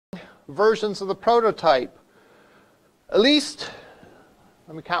versions of the prototype. At least,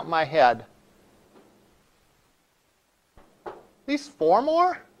 let me count in my head, at least 4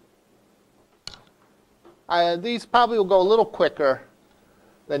 more? These probably will go a little quicker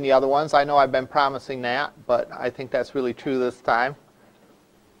than the other ones. I know I've been promising that, but I think that's really true this time.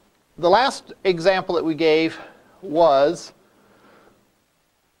 The last example that we gave was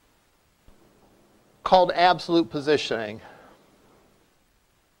called absolute positioning.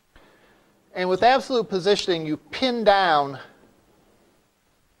 And with absolute positioning, you pin down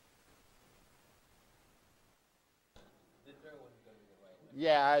the third one's going to be right.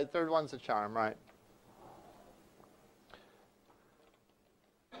 Yeah, the third one's a charm, right?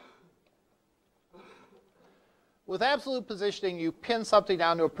 With absolute positioning, you pin something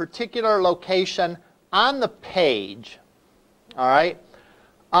down to a particular location on the page. All right?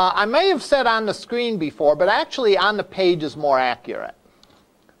 I may have said on the screen before, but actually on the page is more accurate.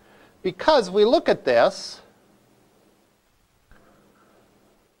 Because if we look at this,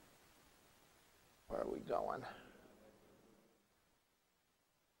 where are we going?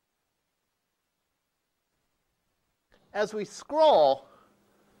 As we scroll,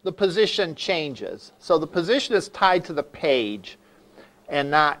 the position changes. So the position is tied to the page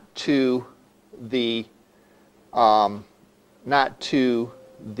and not to the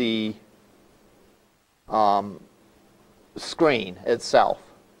screen itself.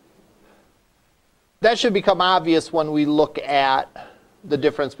 That should become obvious when we look at the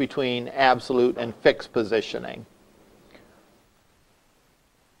difference between absolute and fixed positioning.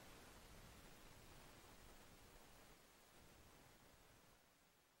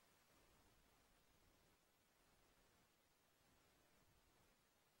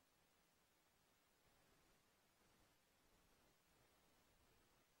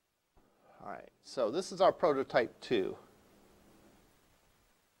 All right, so this is our prototype 2.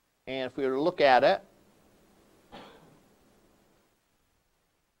 And if we were to look at it,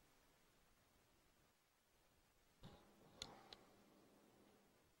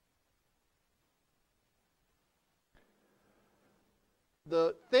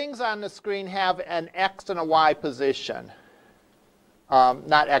 the things on the screen have an X and a Y position.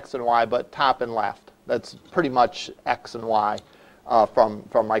 Not X and Y, but top and left. That's pretty much X and Y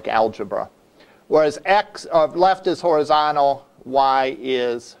from like algebra. Whereas left is horizontal, Y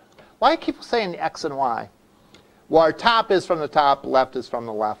is, why do keep saying X and Y? Well, our top is from the top, left is from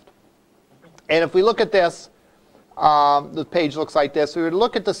the left. And if we look at this, the page looks like this. If we were to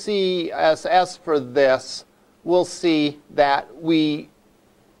look at the CISS for this, we'll see that we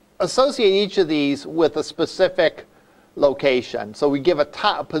associate each of these with a specific location. So we give a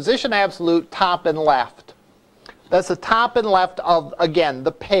position absolute, top and left. That's the top and left of, again,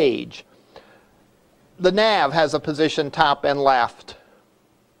 the page. The nav has a position top and left.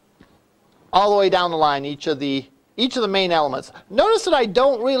 All the way down the line, each of the main elements. Notice that I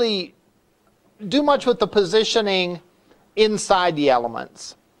don't really do much with the positioning inside the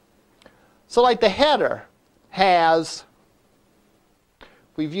elements. So like the header has,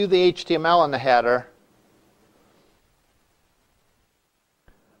 if we view the HTML in the header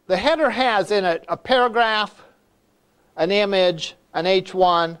has in it a paragraph, an image, an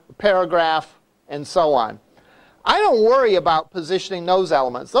H1, a paragraph, and so on. I don't worry about positioning those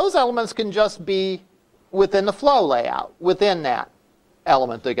elements. Those elements can just be within the flow layout, within that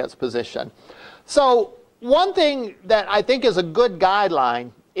element that gets positioned. So one thing that I think is a good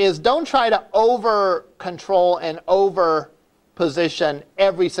guideline is don't try to over control and over position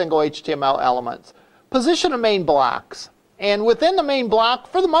every single HTML element. Position the main blocks. And within the main block,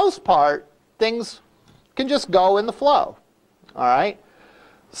 for the most part, things can just go in the flow. All right?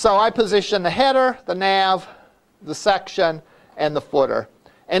 So I position the header, the nav, the section, and the footer.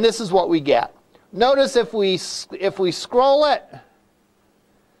 And this is what we get. Notice if we scroll it,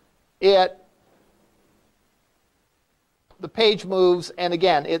 the page moves, and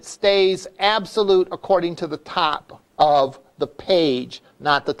again, it stays absolute according to the top of the page,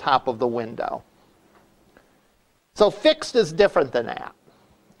 not the top of the window. So fixed is different than that.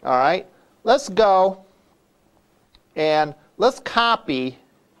 All right? Let's go and let's copy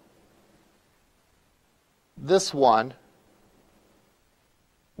this one,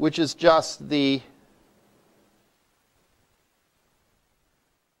 which is just the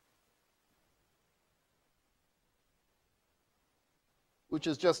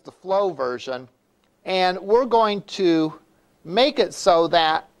flow version, and we're going to make it so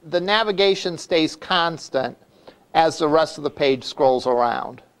that the navigation stays constant as the rest of the page scrolls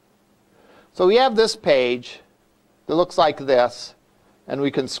around. So we have this page that looks like this, and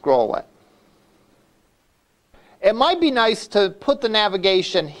we can scroll it. it might be nice to put the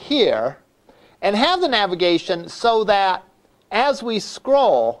navigation here and have the navigation so that as we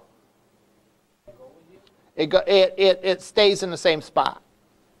scroll, it stays in the same spot.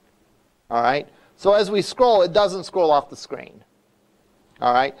 All right? So as we scroll, it doesn't scroll off the screen.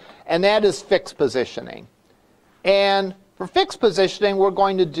 All right? And that is fixed positioning. And for fixed positioning, we're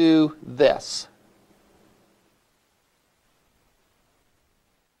going to do this.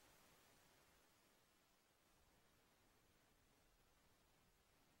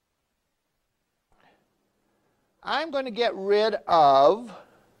 I'm going to get rid of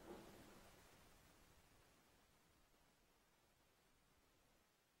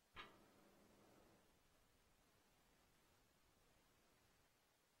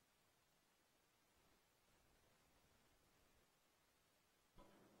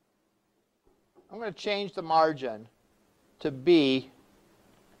I'm going to change the margin to be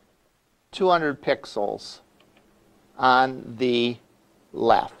 200 pixels on the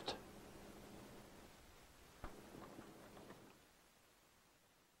left.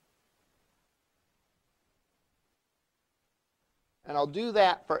 And I'll do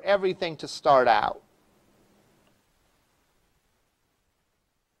that for everything to start out.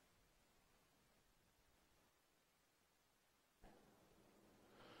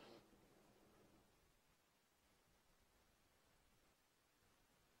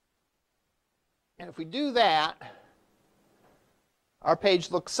 And if we do that, our page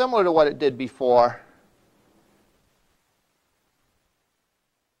looks similar to what it did before.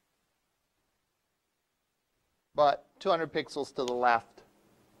 But 200 pixels to the left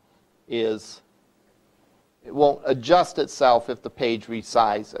is, it won't adjust itself if the page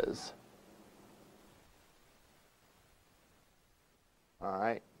resizes. All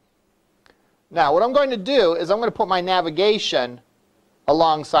right. Now, what I'm going to do is I'm going to put my navigation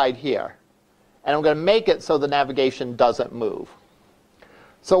alongside here. And I'm going to make it so the navigation doesn't move.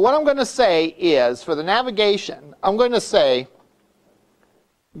 So what I'm going to say is, for the navigation, I'm going to say,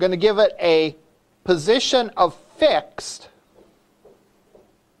 I'm going to give it a position of fixed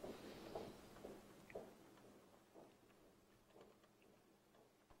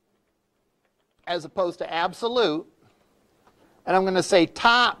as opposed to absolute. And I'm going to say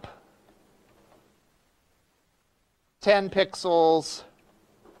top 10 pixels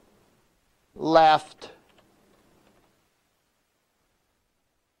left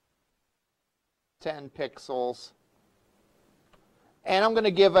 10 pixels. And I'm going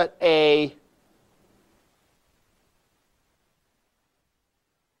to give it a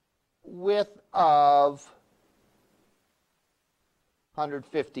width of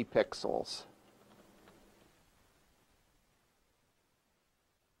 150 pixels.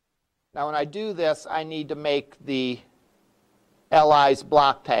 Now when I do this, I need to make the LI's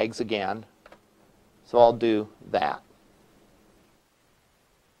block tags again. So I'll do that.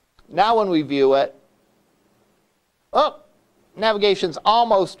 Now when we view it, oh, navigation's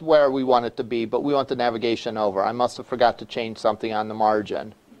almost where we want it to be, but we want the navigation over. I must have forgot to change something on the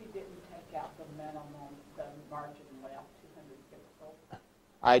margin. You didn't take out the minimum, the margin left 200 pixels?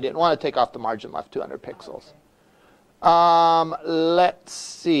 I didn't want to take off the margin left 200 pixels. Okay. Let's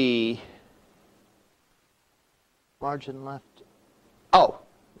see. Margin left. Oh,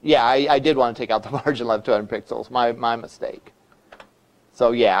 yeah, I did want to take out the margin left 200 pixels. My mistake.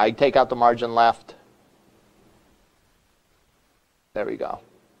 So yeah, I take out the margin left. There we go.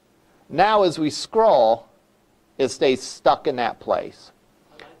 Now as we scroll, it stays stuck in that place.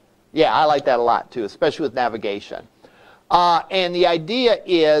 Yeah, I like that a lot too, especially with navigation. And the idea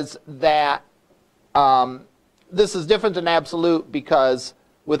is that this is different than absolute because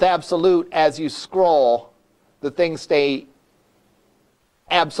with absolute, as you scroll, the things stay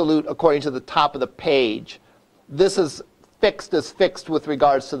absolute according to the top of the page. This is fixed with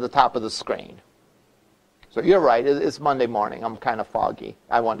regards to the top of the screen. So you're right, it's Monday morning. I'm kind of foggy.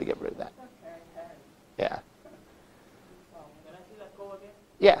 I wanted to get rid of that. Okay. Yeah. Can I see that go again?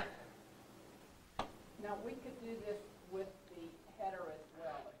 Yeah. Now we could do this with the header as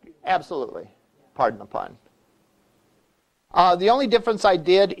well. Absolutely. Pardon the pun. The only difference I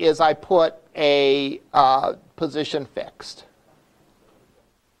did is I put a position fixed.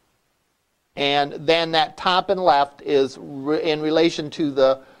 And then that top and left is in relation to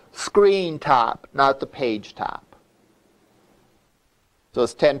the screen top, not the page top. So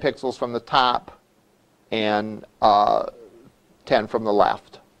it's 10 pixels from the top and 10 from the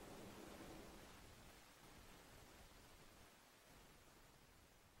left.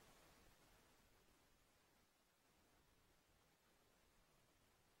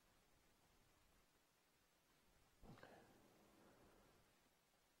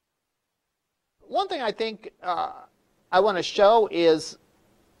 one thing I think I want to show is,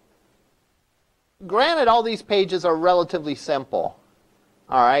 granted all these pages are relatively simple,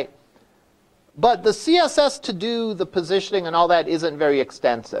 all right, but the CSS to do the positioning and all that isn't very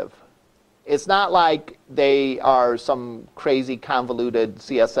extensive. It's not like they are some crazy convoluted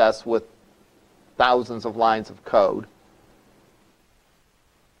CSS with thousands of lines of code.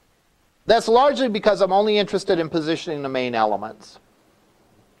 That's largely because I'm only interested in positioning the main elements.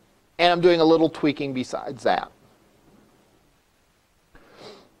 And I'm doing a little tweaking besides that.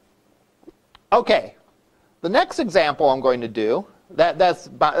 Okay, the next example I'm going to do, that's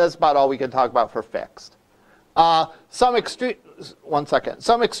about all we can talk about for fixed. Some extremely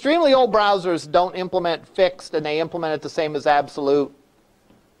old browsers don't implement fixed, and they implement it the same as absolute.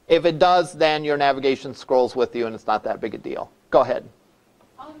 If it does, then your navigation scrolls with you, and it's not that big a deal. Go ahead.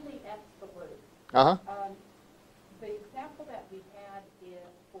 On the absolute, Uh-huh. the example that we had is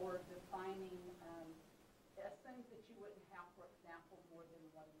for defining, assume that you wouldn't have, for example, more than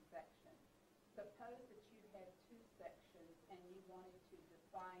one section. Suppose that you had two sections and you wanted to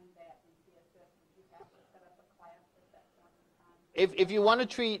define that in CSS, would you have to set up a class at that point in time? If you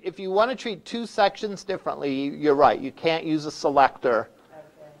want to treat two sections differently, you're right. You can't use a selector.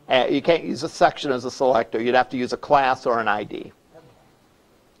 Okay. You can't use a section as a selector. You'd have to use a class or an ID.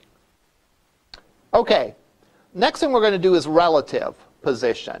 Okay, next thing we're going to do is relative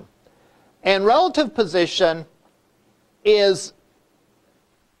position. And relative position is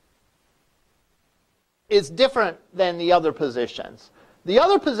different than the other positions. The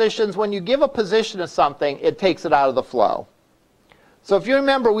other positions, when you give a position to something, it takes it out of the flow. So if you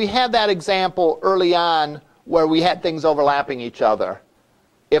remember, we had that example early on where we had things overlapping each other.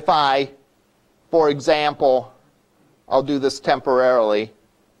 If I, for example, I'll do this temporarily.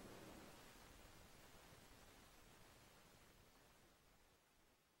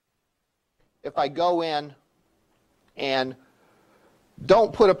 If I go in and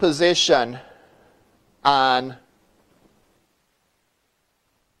don't put a position on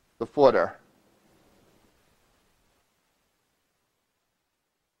the footer,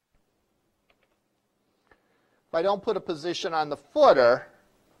 if I don't put a position on the footer,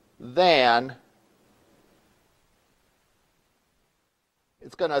 then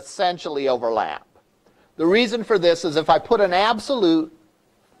it's going to essentially overlap. The reason for this is if I put an absolute,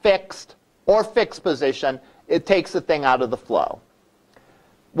 fixed, or fixed position, it takes the thing out of the flow.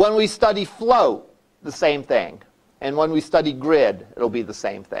 When we study float, the same thing. And when we study grid, it'll be the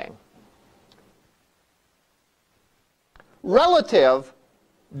same thing. Relative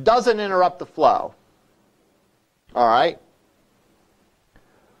doesn't interrupt the flow. All right?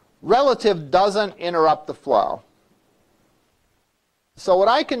 Relative doesn't interrupt the flow. So what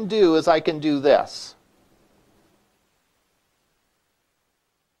I can do is I can do this.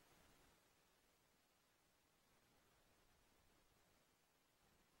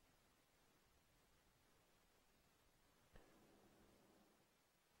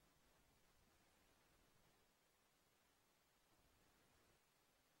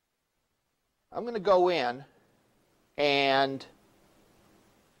 I'm going to go in and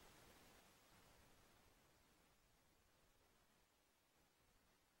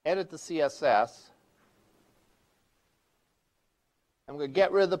edit the CSS. I'm going to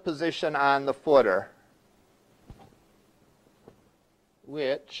get rid of the position on the footer,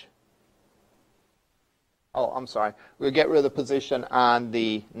 which, I'm sorry, we're going to get rid of the position on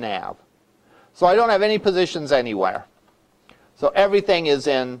the nav. So I don't have any positions anywhere. So everything is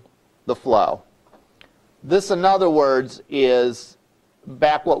in the flow. This, in other words, is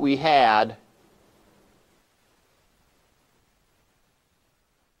back what we had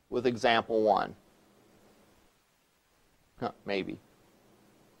with example 1. Maybe.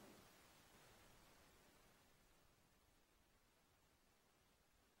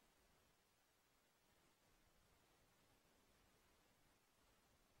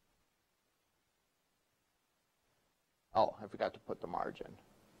 Oh, I forgot to put the margin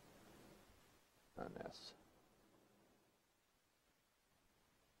on this.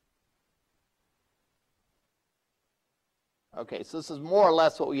 Okay, so this is more or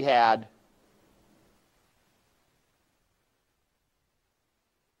less what we had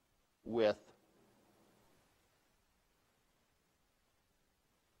with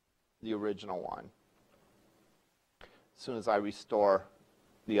the original one. As soon as I restore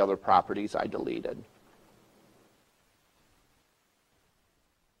the other properties I deleted.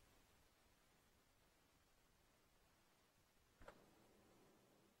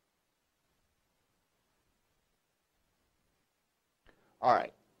 All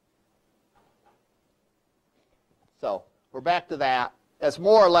right. So we're back to that. That's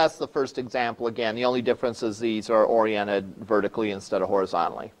more or less the first example again. The only difference is these are oriented vertically instead of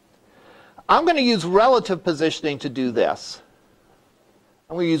horizontally. I'm going to use relative positioning to do this.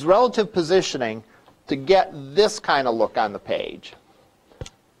 I'm going to use relative positioning to get this kind of look on the page.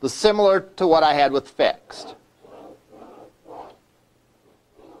 Similar to what I had with fixed.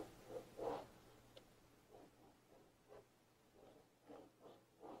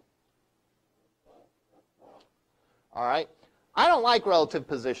 All right. I don't like relative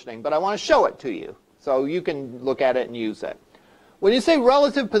positioning, but I want to show it to you so you can look at it and use it. When you say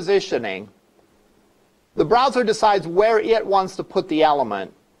relative positioning, the browser decides where it wants to put the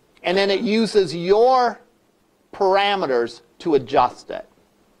element, and then it uses your parameters to adjust it.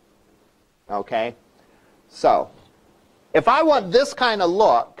 Okay? So, if I want this kind of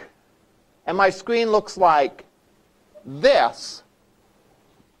look, and my screen looks like this,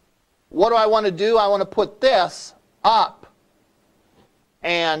 what do I want to do? I want to put this up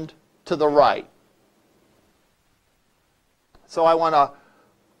and to the right. So I want to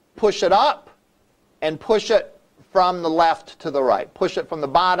push it up and push it from the left to the right. Push it from the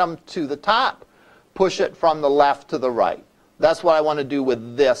bottom to the top. Push it from the left to the right. That's what I want to do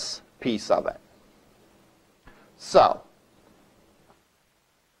with this piece of it. So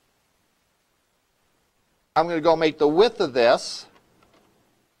I'm going to go make the width of this,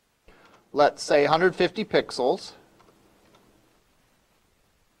 let's say 150 pixels.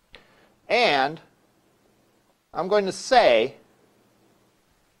 And I'm going to say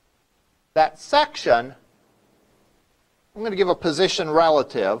that section, I'm going to give a position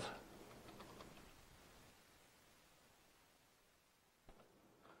relative.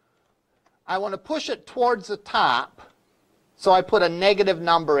 I want to push it towards the top, so I put a negative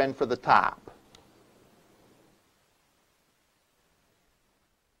number in for the top.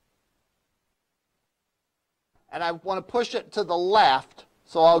 And I want to push it to the left,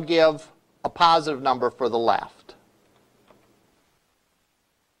 so I'll give a positive number for the left.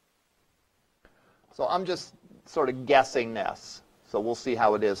 So I'm just sort of guessing this. So we'll see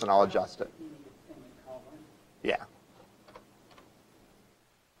how it is, and I'll adjust it. Yeah.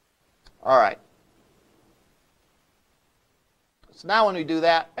 All right. So now when we do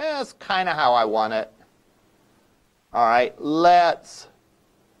that, it's kind of how I want it. All right, let's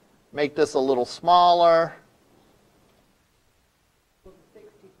make this a little smaller. Will the 60%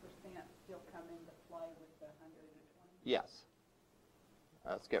 still come into play with the 120? Yes.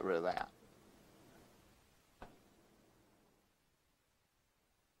 Let's get rid of that.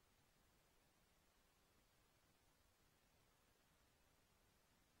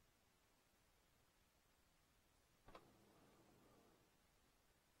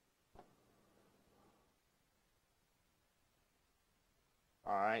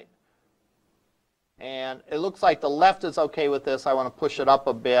 All right. And it looks like the left is okay with this. I want to push it up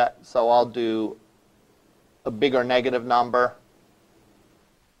a bit, so I'll do a bigger negative number.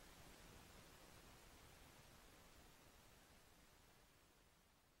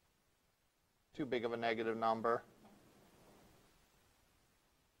 Too big of a negative number.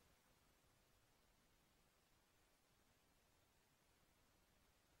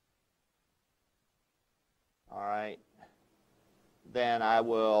 All right. Then I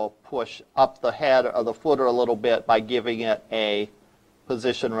will push up the head of the footer a little bit by giving it a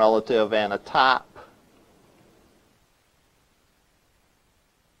position relative and a top.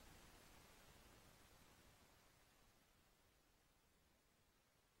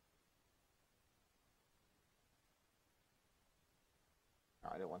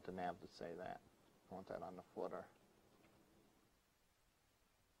 I didn't want the nav to say that. I want that on the footer.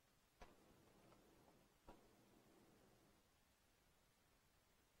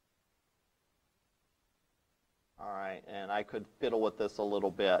 All right, and I could fiddle with this a little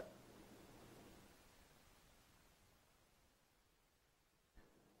bit.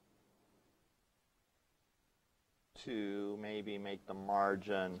 To maybe make the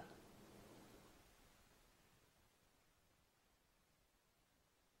margin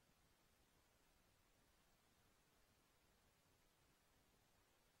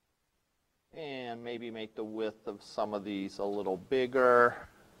and maybe make the width of some of these a little bigger.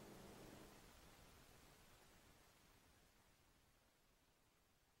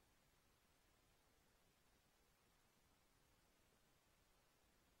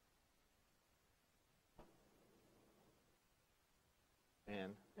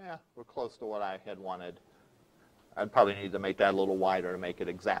 And yeah, we're close to what I had wanted. I'd probably need to make that a little wider to make it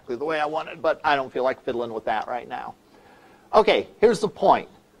exactly the way I wanted, but I don't feel like fiddling with that right now. Okay, here's the point.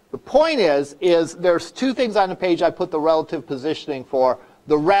 The point is there's two things on the page I put the relative positioning for.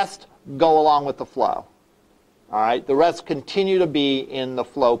 The rest go along with the flow. All right, the rest continue to be in the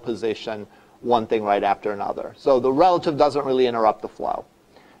flow position, one thing right after another. So the relative doesn't really interrupt the flow.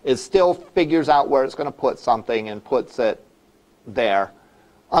 It still figures out where it's going to put something and puts it there,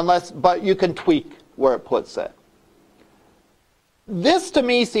 but you can tweak where it puts it. This to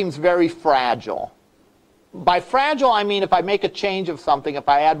me seems very fragile. By fragile, I mean if I make a change of something, if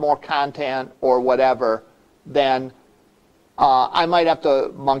I add more content or whatever, then I might have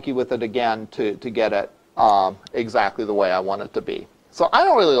to monkey with it again to get it exactly the way I want it to be. So I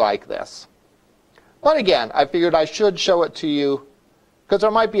don't really like this. But again, I figured I should show it to you because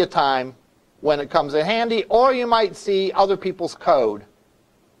there might be a time when it comes in handy, or you might see other people's code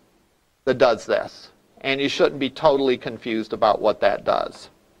that does this. And you shouldn't be totally confused about what that does.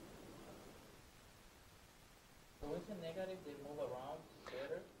 So with the negative, they move around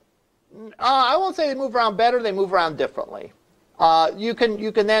better? I won't say they move around better, they move around differently. You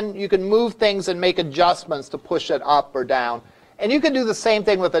can move things and make adjustments to push it up or down. And you can do the same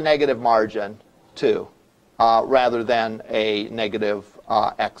thing with a negative margin too, rather than a negative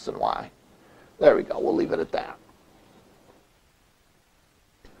X and Y. There we go, we'll leave it at that.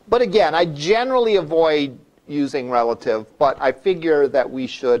 But again, I generally avoid using relative, but I figure that we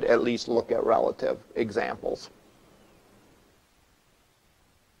should at least look at relative examples.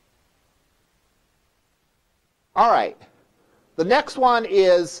 All right. The next one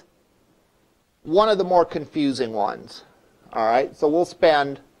is one of the more confusing ones. All right. So we'll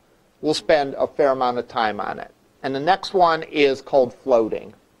spend a fair amount of time on it. And the next one is called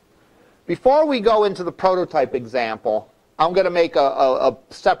floating. Before we go into the prototype example, I'm going to make a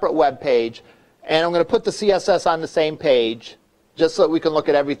separate web page, and I'm going to put the CSS on the same page just so that we can look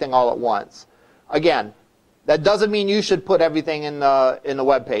at everything all at once. Again, that doesn't mean you should put everything in the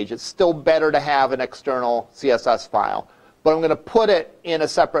web page. It's still better to have an external CSS file. But I'm going to put it in a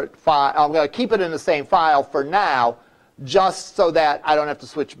separate file. I'm going to keep it in the same file for now, just so that I don't have to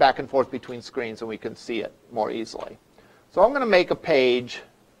switch back and forth between screens and we can see it more easily. So I'm going to make a page.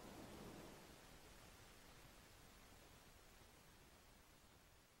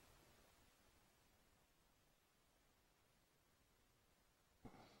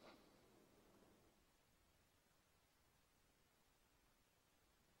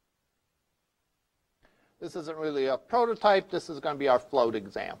 This isn't really a prototype. This is going to be our float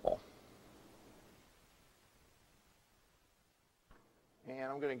example. And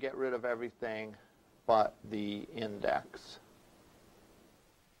I'm going to get rid of everything but the index.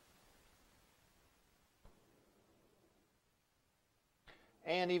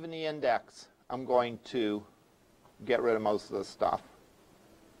 And even the index, I'm going to get rid of most of this stuff.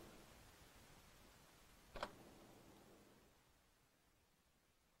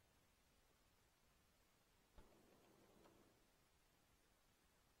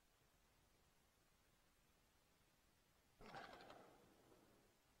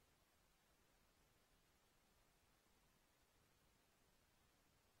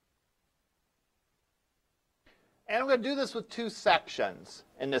 And I'm going to do this with two sections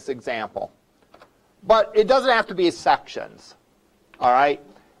in this example. But it doesn't have to be sections. All right?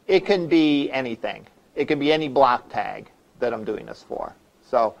 It can be anything. It can be any block tag that I'm doing this for.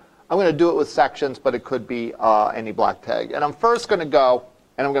 So I'm going to do it with sections, but it could be any block tag. And I'm first going to go,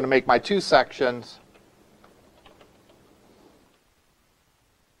 and I'm going to make my two sections.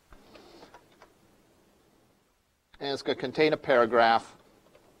 And it's going to contain a paragraph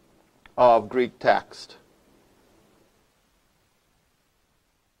of Greek text.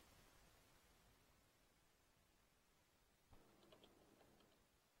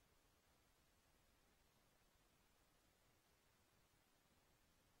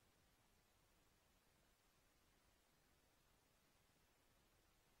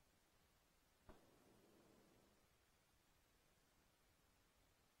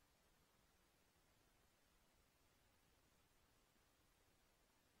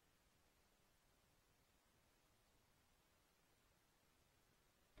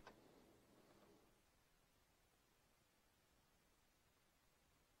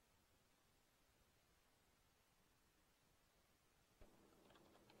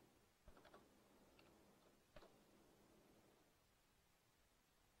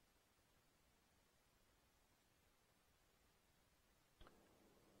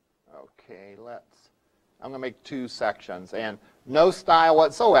 Okay, I'm going to make two sections, and no style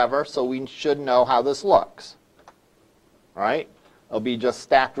whatsoever, so we should know how this looks. All right? It'll be just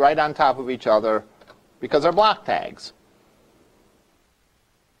stacked right on top of each other because they're block tags.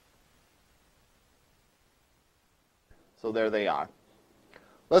 So there they are.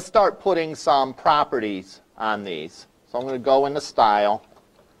 Let's start putting some properties on these. So I'm going to go into Style.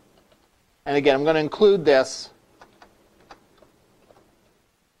 And again, I'm going to include this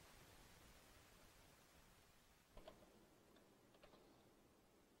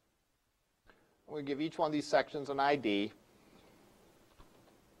I'm going to give each one of these sections an ID.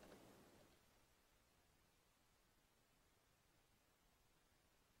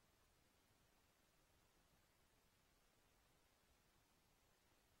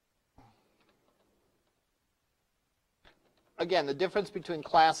 Again, the difference between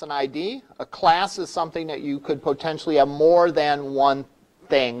class and ID, a class is something that you could potentially have more than one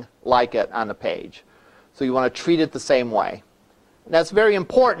thing like it on the page. So you want to treat it the same way. And that's very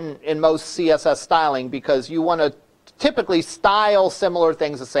important in most CSS styling because you want to typically style similar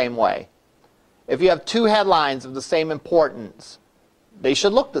things the same way. If you have two headlines of the same importance, they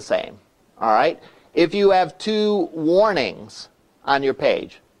should look the same. All right? If you have two warnings on your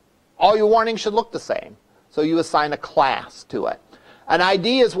page, all your warnings should look the same. So you assign a class to it. An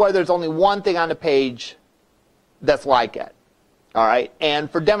ID is where there's only one thing on the page that's like it. All right?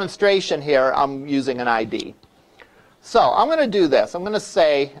 And for demonstration here, I'm using an ID. So I'm going to do this. I'm going to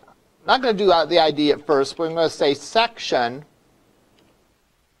say, I'm not going to do the ID at first, but I'm going to say section.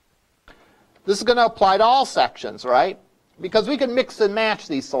 This is going to apply to all sections, right? Because we can mix and match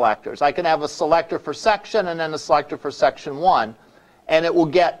these selectors. I can have a selector for section and then a selector for section 1. And it will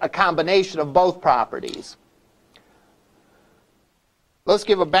get a combination of both properties. Let's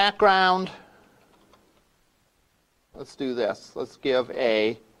give a background. Let's do this. Let's give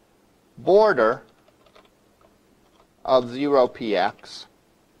a border of 0px,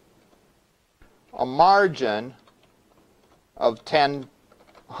 a margin of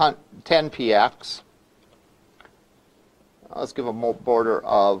 10px. Let's give a border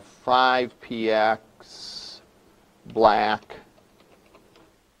of 5px, black,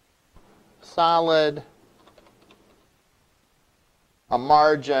 solid, a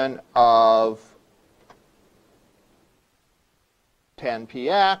margin of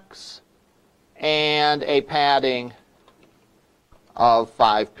 10px, and a padding of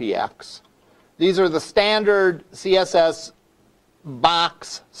 5px. These are the standard CSS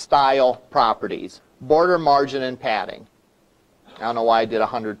box style properties: border, margin, and padding. I don't know why I did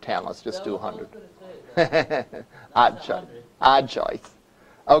 110. Let's just do 100. Odd choice.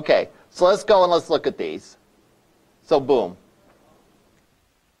 Okay, so let's go and let's look at these. So boom.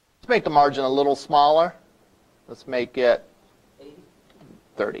 Let's make the margin a little smaller. Let's make it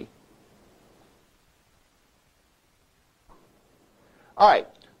 30. All right.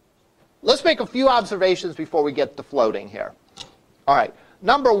 Let's make a few observations before we get to floating here. All right.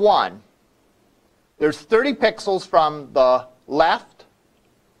 Number one, there's 30 pixels from the left,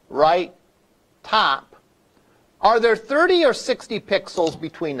 right, top. Are there 30 or 60 pixels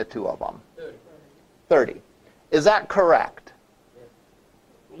between the two of them? 30. Is that correct?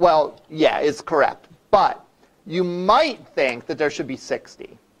 Well, yeah, it's correct. But you might think that there should be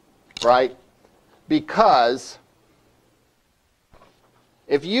 60, right? Because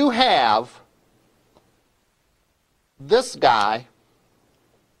if you have this guy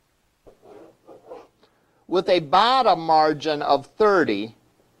with a bottom margin of 30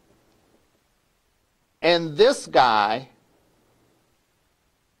 and this guy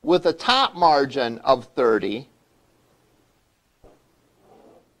with a top margin of 30,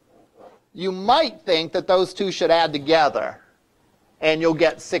 you might think that those two should add together and you'll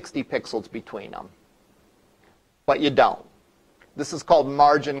get 60 pixels between them. But you don't. This is called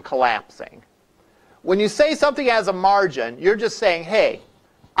margin collapsing. When you say something has a margin, you're just saying, hey,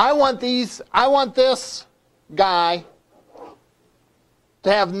 I want this guy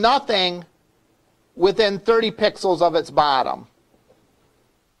to have nothing within 30 pixels of its bottom.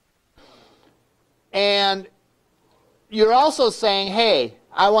 And you're also saying, hey,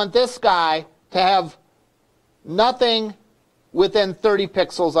 I want this guy to have nothing within 30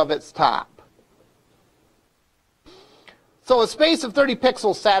 pixels of its top. So a space of 30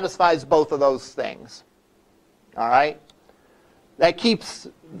 pixels satisfies both of those things. All right? That keeps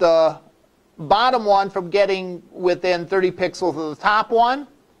the bottom one from getting within 30 pixels of the top one,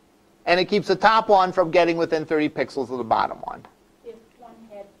 and it keeps the top one from getting within 30 pixels of the bottom one. If one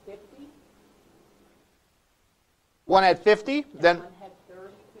had 50? One had 50? Then One had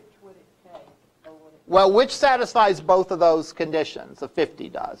 30, which would it take? Or would it well, which satisfies both of those conditions? The 50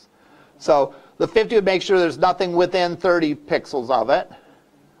 does. So the 50 would make sure there's nothing within 30 pixels of it.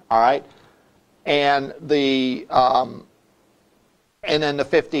 All right? And then the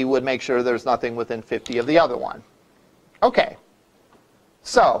 50 would make sure there's nothing within 50 of the other one. Okay.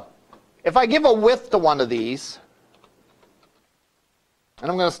 So if I give a width to one of these,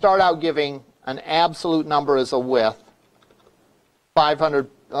 and I'm going to start out giving an absolute number as a width, 500,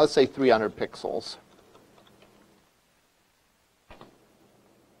 let's say 300 pixels.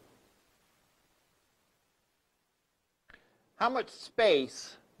 How much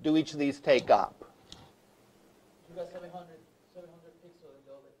space do each of these take up? You got 700 pixels in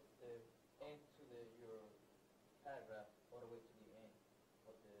the end to your paragraph all the way to the end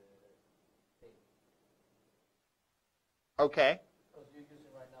of the page. Okay. Because you're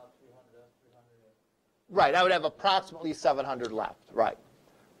using right now 300, 300. Right, I would have approximately 700 left, right.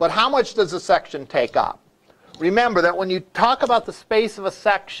 But how much does a section take up? Remember that when you talk about the space of a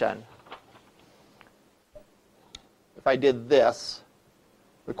section, if I did this,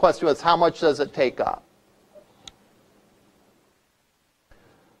 the question was how much does it take up?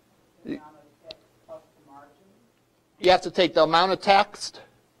 You have to take the amount of text.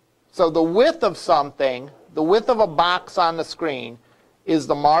 So the width of something, the width of a box on the screen, is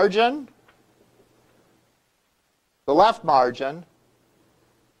the margin, the left margin,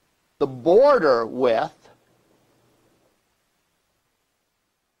 the border width,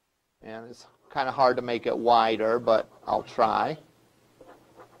 and it's kind of hard to make it wider, but I'll try.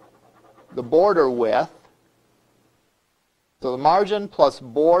 The border width, so the margin plus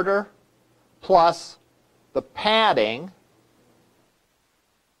border plus the padding.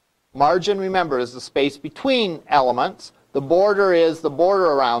 Margin, remember, is the space between elements. The border is the border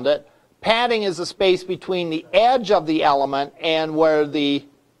around it. Padding is the space between the edge of the element and where the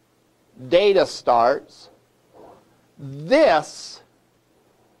data starts. This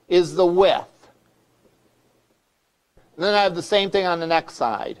is the width. And then I have the same thing on the next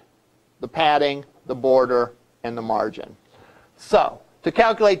side. The padding, the border, and the margin. So, to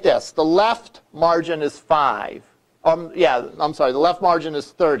calculate this, the left margin is 5. The left margin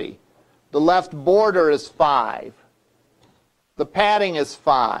is 30. The left border is 5. The padding is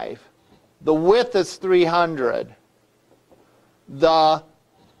 5. The width is 300. The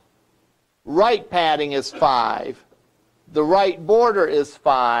right padding is 5. The right border is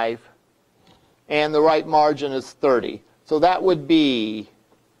 5. And the right margin is 30. So that would be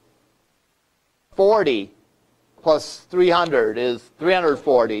 40 plus 300 is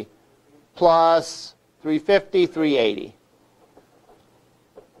 340 plus 350, 380.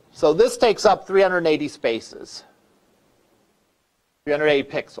 So this takes up 380 spaces. 380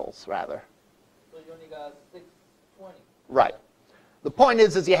 pixels, rather. So you only got 620. Right. The point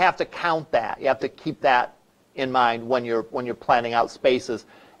is you have to count that. You have to keep that in mind when you're planning out spaces.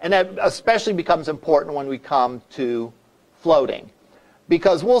 And that especially becomes important when we come to floating.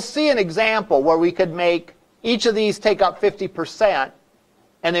 Because we'll see an example where we could make each of these take up 50%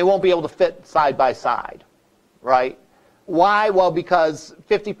 and they won't be able to fit side by side, right? Why? Well, because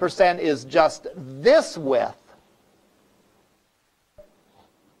 50% is just this width.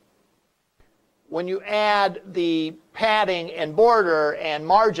 When you add the padding and border and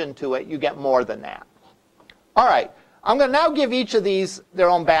margin to it, you get more than that. All right, I'm going to now give each of these their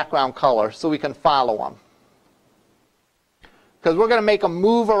own background color so we can follow them. Because we're going to make them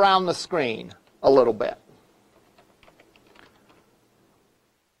move around the screen a little bit.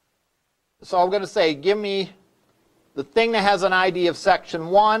 So I'm going to say, give me the thing that has an ID of section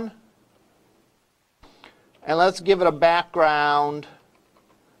 1, and let's give it a background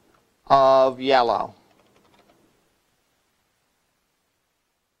of yellow.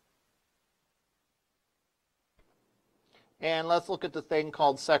 And let's look at the thing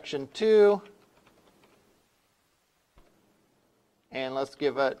called section 2. And let's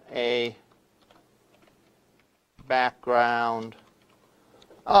give it a background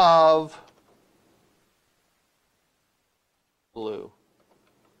of blue.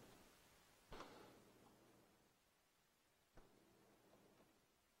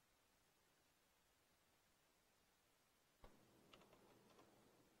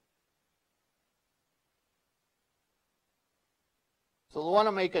 So the one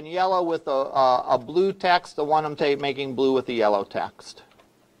I'm making yellow with a blue text, the one I'm making blue with the yellow text.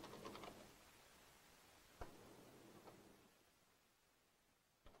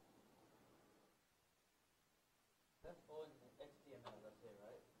 That's all in HTML, that's it,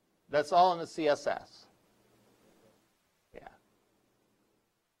 right? That's all in the CSS. Yeah.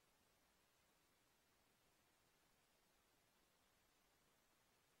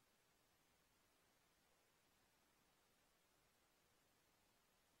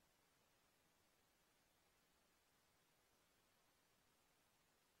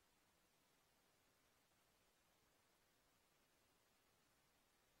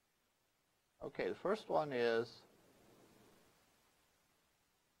 Okay, the first one is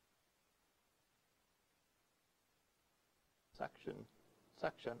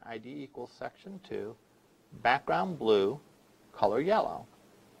section ID equals section 2, background blue, color yellow.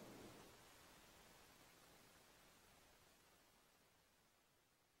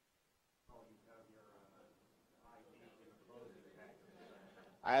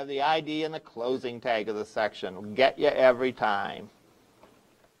 I have the ID and the closing tag of the section. Will get you every time.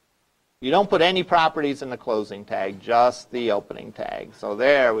 You don't put any properties in the closing tag, just the opening tag. So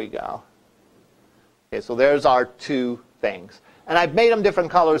there we go. Okay, so there's our two things. And I've made them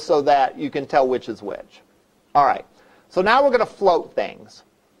different colors so that you can tell which is which. All right, so now we're going to float things.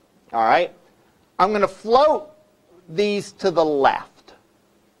 All right, I'm going to float these to the left.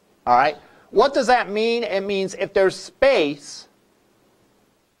 All right, what does that mean? It means if there's space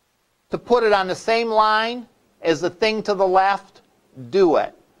to put it on the same line as the thing to the left, do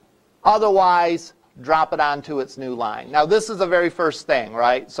it. Otherwise, drop it onto its new line. Now, this is the very first thing,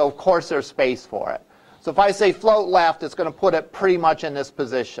 right? So, of course, there's space for it. So if I say float left, it's going to put it pretty much in this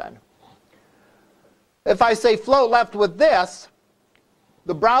position. If I say float left with this,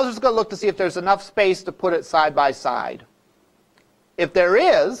 the browser's going to look to see if there's enough space to put it side by side. If there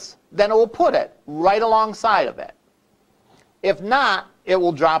is, then it will put it right alongside of it. If not, it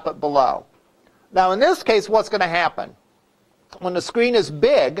will drop it below. Now, in this case, what's going to happen? When the screen is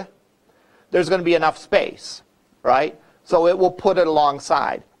big, there's going to be enough space, right? So it will put it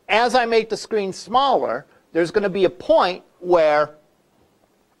alongside. As I make the screen smaller, there's going to be a point where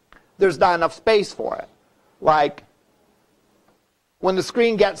there's not enough space for it. Like when the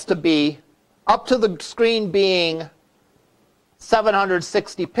screen gets to be, up to the screen being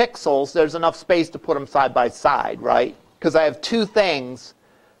 760 pixels, there's enough space to put them side by side, right? Because I have two things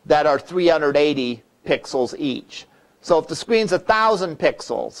that are 380 pixels each. So if the screen's 1,000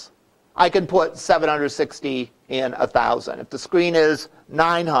 pixels, I can put 760 in 1,000. If the screen is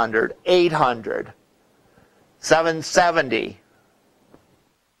 900, 800, 770,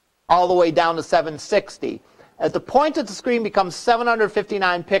 all the way down to 760. At the point that the screen becomes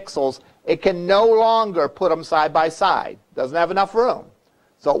 759 pixels, it can no longer put them side by side. Doesn't have enough room.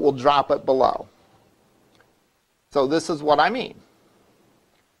 So it will drop it below. So this is what I mean.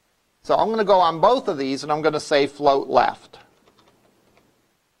 So I'm going to go on both of these, and I'm going to say float left.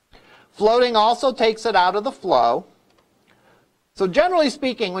 Floating also takes it out of the flow. So generally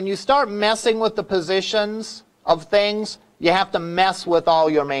speaking, when you start messing with the positions of things, you have to mess with all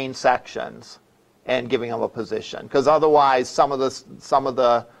your main sections and giving them a position, because otherwise some of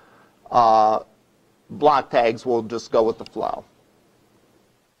the block tags will just go with the flow.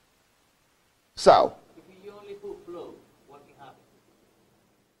 So if you only put float, what can happen?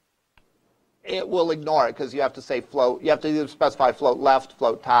 It will ignore it because you have to say float. You have to either specify float left,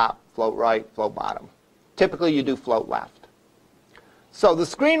 float top, float right, float bottom. Typically you do float left. So the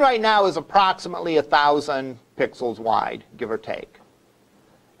screen right now is approximately 1,000 pixels wide, give or take.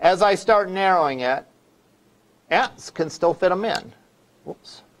 As I start narrowing it, can still fit them in.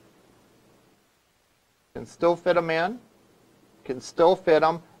 Whoops. Can still fit them in. Can still fit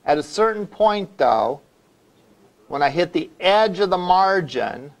them. At a certain point, though, when I hit the edge of the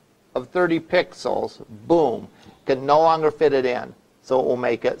margin of 30 pixels, boom, can no longer fit it in. So it will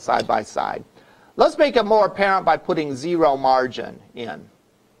make it side by side. Let's make it more apparent by putting 0 margin in.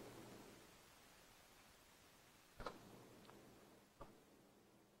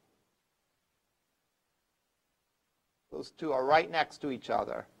 Those two are right next to each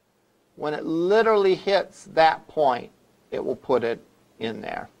other. When it literally hits that point, it will put it in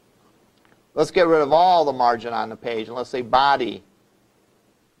there. Let's get rid of all the margin on the page, and let's say body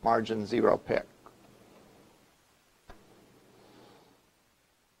margin 0 pick.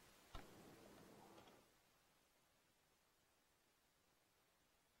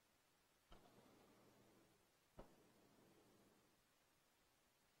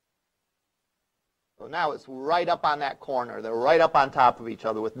 So now it's right up on that corner. They're right up on top of each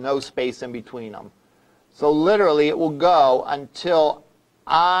other with no space in between them. So literally it will go until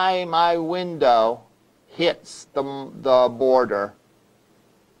my window hits the border.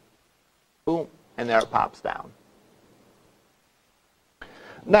 Boom, and there it pops down.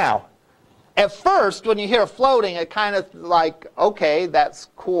 Now, at first, when you hear floating, it kind of like, okay, that's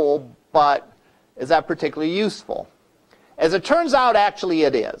cool, but is that particularly useful? As it turns out, actually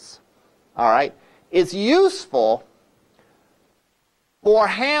it is. All right? It's useful for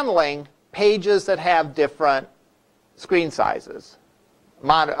handling pages that have different screen sizes,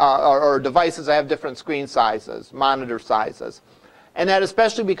 or devices that have different screen sizes, monitor sizes. And that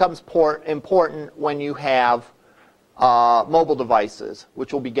especially becomes important when you have mobile devices,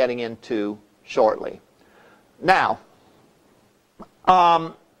 which we'll be getting into shortly. Now,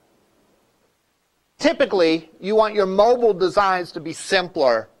 typically, you want your mobile designs to be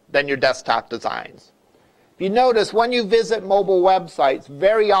simpler than your desktop designs. If you notice, when you visit mobile websites,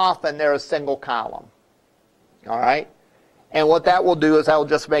 very often they're a single column. All right? And what that will do is that will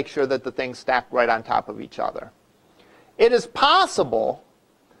just make sure that the things stack right on top of each other. It is possible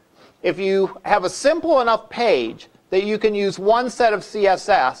if you have a simple enough page that you can use one set of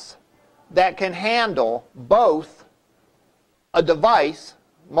CSS that can handle both a device,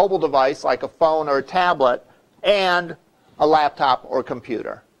 mobile device like a phone or a tablet, and a laptop or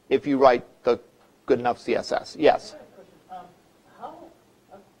computer, if you write the good enough CSS. Yes? How,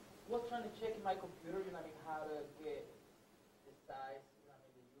 I was trying to check in my computer, you know, I mean, how to get the size, you know, I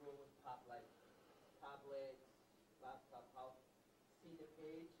mean, the URLs pop like tablet, laptop, how to see the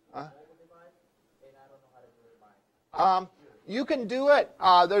page on mobile device, and I don't know how to do it in mine. You can do it.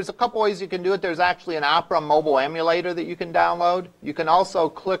 There's a couple ways you can do it. There's actually an Opera mobile emulator that you can download. You can also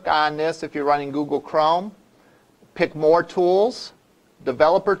click on this if you're running Google Chrome. Pick More Tools,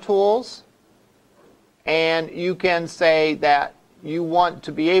 Developer Tools, and you can say that you want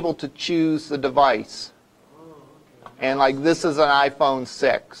to be able to choose the device. And like this is an iPhone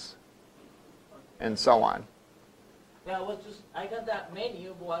 6, and so on. Yeah, I got that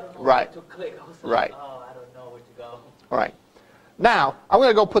menu, but I don't know Right. where to click. I was Right. like, oh, I don't know where to go. All right. Now, I'm going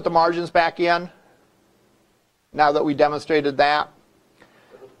to go put the margins back in, now that we demonstrated that.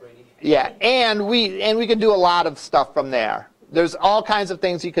 It looks pretty. Yeah, and we can do a lot of stuff from there. There's all kinds of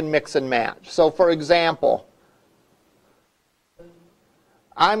things you can mix and match. So for example,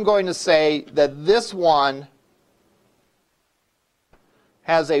 I'm going to say that this one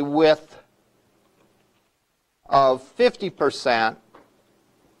has a width of 50%,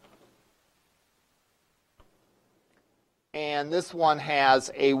 and this one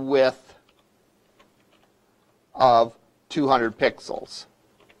has a width of 200 pixels.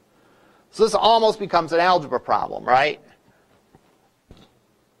 So this almost becomes an algebra problem, right?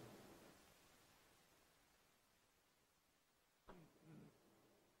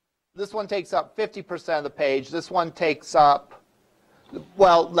 This one takes up 50% of the page. This one takes up,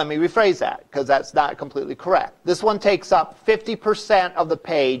 well, let me rephrase that, because that's not completely correct. This one takes up 50% of the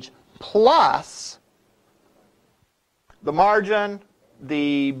page plus the margin,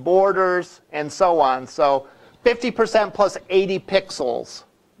 the borders, and so on. So 50% plus 80 pixels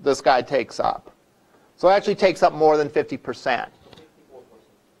this guy takes up. So it actually takes up more than 50%.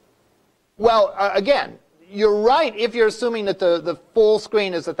 Well, again, you're right if you're assuming that the full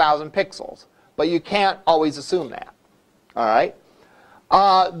screen is 1,000 pixels, but you can't always assume that. All right?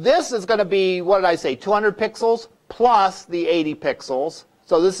 This is going to be, what did I say, 200 pixels plus the 80 pixels.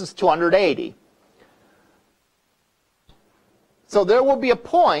 So this is 280. So there will be a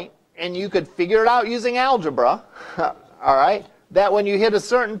point, and you could figure it out using algebra, all right, that when you hit a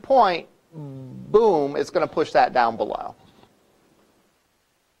certain point, boom, it's going to push that down below.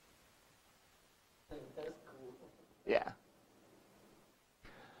 Yeah.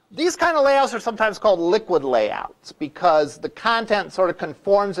 These kind of layouts are sometimes called liquid layouts because the content sort of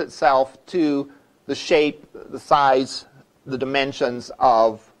conforms itself to the shape, the size, the dimensions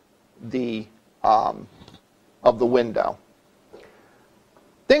of the window.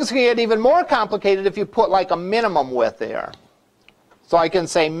 Things can get even more complicated if you put like a minimum width there. So I can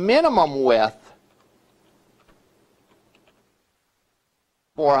say minimum width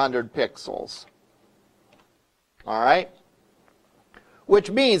 400 pixels. All right?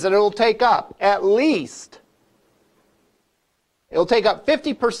 Which means that it will take up at least, it will take up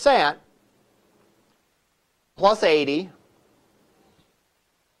 50% plus 80.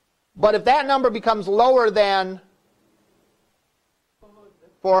 But if that number becomes lower than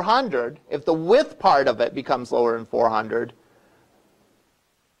 400, if the width part of it becomes lower than 400,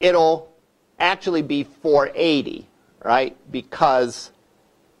 it'll actually be 480, right? Because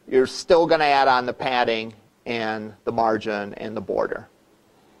you're still going to add on the padding and the margin and the border.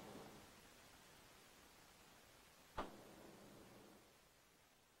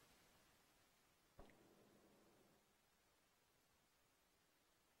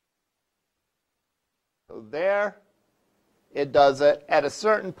 So there it does it. At a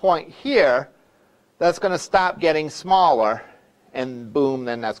certain point here, that's going to stop getting smaller, and boom,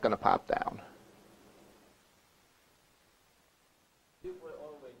 then that's going to pop down.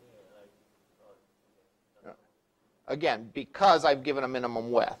 Again, because I've given a minimum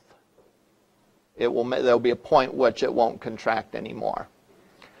width, there'll be a point which it won't contract anymore.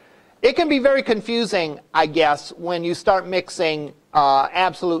 It can be very confusing, I guess, when you start mixing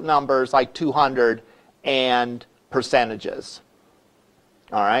absolute numbers like 200 and percentages.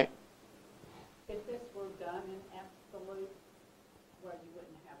 All right? If this were done in absolute, well, you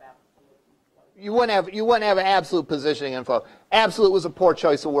wouldn't have absolute inflow. You wouldn't have an absolute positioning inflow. Absolute was a poor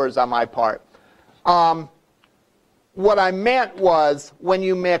choice of words on my part. What I meant was when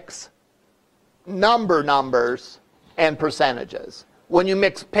you mix numbers and percentages. When you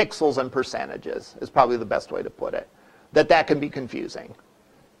mix pixels and percentages is probably the best way to put it. That can be confusing.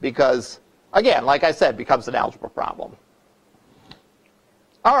 because, again, like I said, it becomes an algebra problem.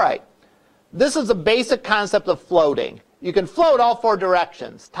 All right. This is a basic concept of floating. You can float all 4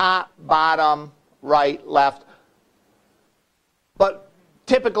 directions, top, bottom, right, left. But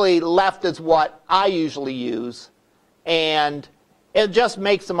typically, left is what I usually use. And it just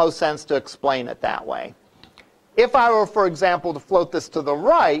makes the most sense to explain it that way. If I were, for example, to float this to the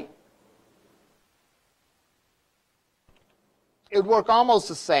right, it would work almost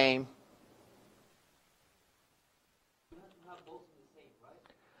the same.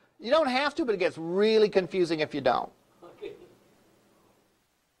 You don't have to, but it gets really confusing if you don't. Okay.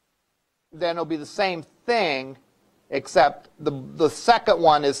 Then it'll be the same thing, except the second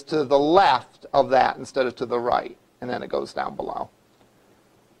one is to the left of that instead of to the right. And then it goes down below.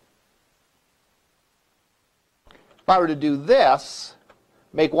 If I were to do this,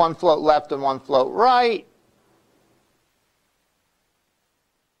 make one float left and one float right,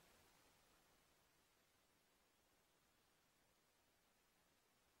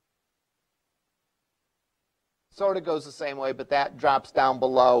 sort of goes the same way, but that drops down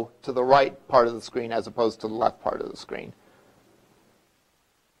below to the right part of the screen as opposed to the left part of the screen.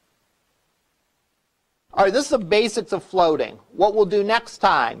 All right, this is the basics of floating. What we'll do next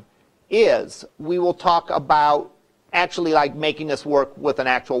time is we will talk about actually like making this work with an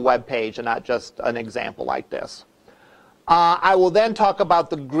actual web page and not just an example like this. I will then talk about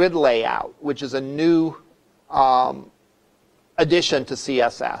the grid layout, which is a new addition to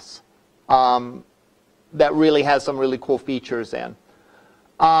CSS. That really has some really cool features in.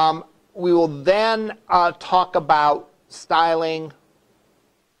 We will then talk about styling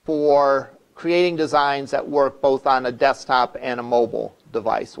for creating designs that work both on a desktop and a mobile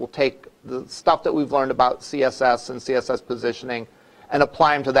device. We'll take the stuff that we've learned about CSS and CSS positioning and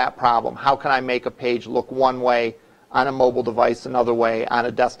apply them to that problem. How can I make a page look one way on a mobile device, another way on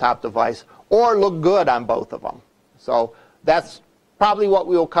a desktop device, or look good on both of them? So that's probably what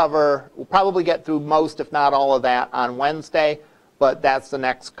we will cover. We'll probably get through most, if not all of that on Wednesday, but that's the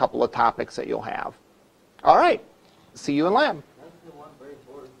next couple of topics that you'll have. All right. See you in lab. That's the one very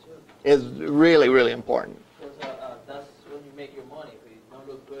important too. Is really, really important. Because that's when you make your money. If you don't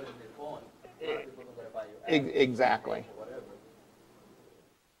look good in your phone, a lot of people are going to buy your app, Exactly. or whatever.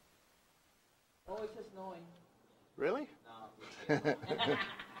 Oh, it's just knowing. Really? No.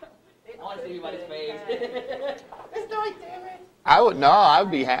 I want to see everybody's face. It's knowing, damn it. I would no. I'd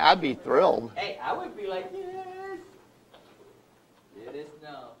be thrilled. Hey, I would be like, yeah.